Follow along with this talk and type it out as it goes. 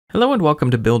Hello and welcome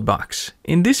to Buildbox.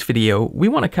 In this video, we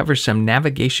want to cover some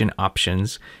navigation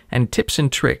options and tips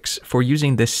and tricks for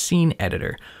using the scene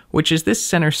editor, which is this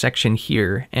center section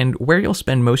here and where you'll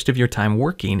spend most of your time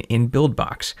working in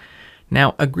Buildbox.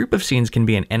 Now, a group of scenes can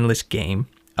be an endless game,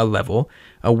 a level,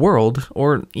 a world,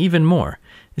 or even more.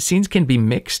 The scenes can be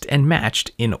mixed and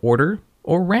matched in order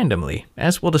or randomly,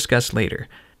 as we'll discuss later.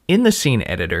 In the scene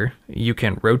editor, you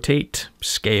can rotate,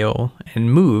 scale,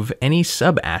 and move any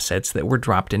sub-assets that were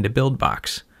dropped into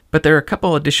Buildbox. But there are a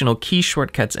couple additional key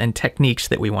shortcuts and techniques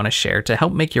that we want to share to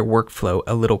help make your workflow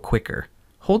a little quicker.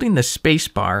 Holding the space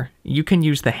bar, you can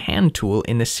use the hand tool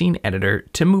in the scene editor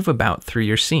to move about through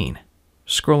your scene.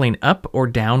 Scrolling up or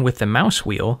down with the mouse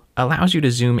wheel allows you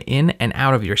to zoom in and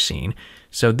out of your scene,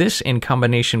 so this in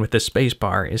combination with the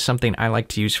spacebar is something I like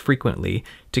to use frequently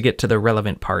to get to the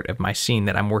relevant part of my scene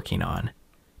that I'm working on.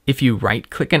 If you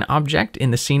right-click an object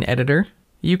in the scene editor,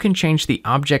 you can change the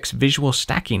object's visual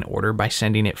stacking order by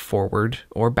sending it forward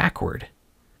or backward.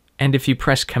 And if you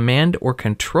press Command or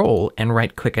Control and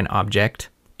right-click an object,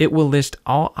 it will list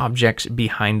all objects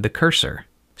behind the cursor,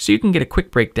 so you can get a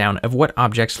quick breakdown of what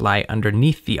objects lie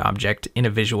underneath the object in a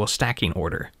visual stacking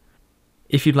order.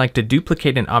 If you'd like to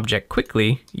duplicate an object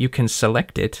quickly, you can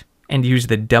select it and use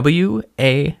the W,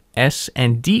 A, S,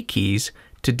 and D keys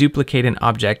to duplicate an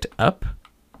object up,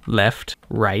 left,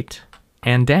 right,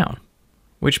 and down,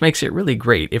 which makes it really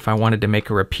great if I wanted to make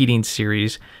a repeating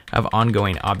series of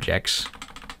ongoing objects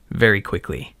very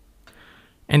quickly.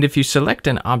 And if you select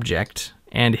an object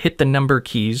and hit the number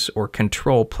keys or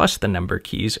Control plus the number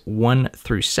keys 1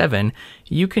 through 7,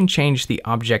 you can change the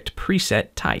object preset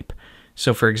type.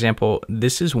 So for example,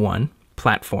 this is 1,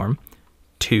 platform,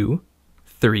 2,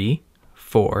 3,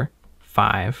 4,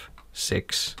 5,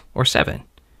 6, or 7.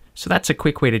 So that's a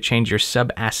quick way to change your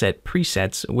sub-asset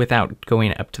presets without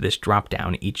going up to this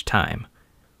drop-down each time.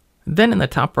 Then in the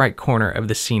top right corner of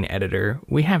the scene editor,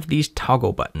 we have these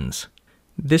toggle buttons.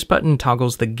 This button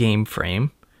toggles the game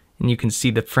frame, and you can see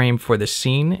the frame for the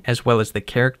scene as well as the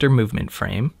character movement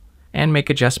frame, and make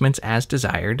adjustments as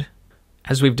desired.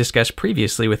 As we've discussed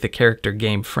previously with the character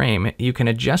game frame, you can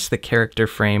adjust the character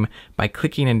frame by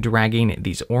clicking and dragging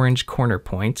these orange corner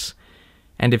points,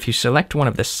 and if you select one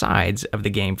of the sides of the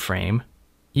game frame,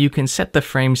 you can set the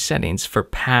frame settings for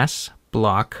pass,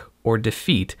 block, or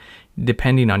defeat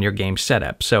depending on your game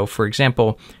setup. So for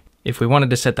example, if we wanted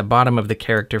to set the bottom of the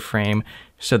character frame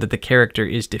so that the character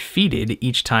is defeated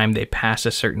each time they pass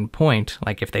a certain point,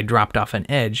 like if they dropped off an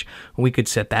edge, we could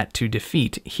set that to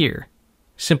defeat here.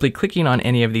 Simply clicking on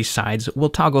any of these sides will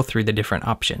toggle through the different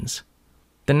options.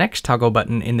 The next toggle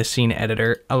button in the scene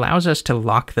editor allows us to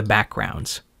lock the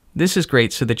backgrounds. This is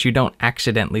great so that you don't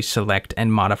accidentally select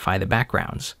and modify the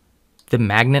backgrounds. The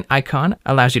magnet icon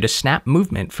allows you to snap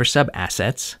movement for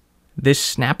sub-assets. This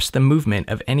snaps the movement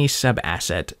of any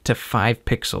sub-asset to 5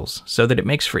 pixels so that it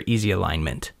makes for easy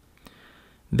alignment.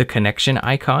 The connection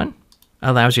icon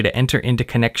allows you to enter into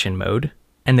connection mode,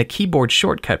 and the keyboard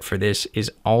shortcut for this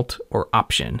is Alt or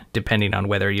Option, depending on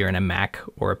whether you're in a Mac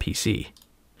or a PC.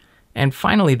 And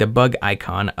finally, the bug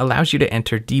icon allows you to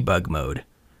enter debug mode,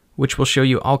 which will show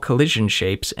you all collision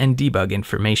shapes and debug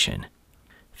information.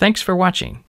 Thanks for watching.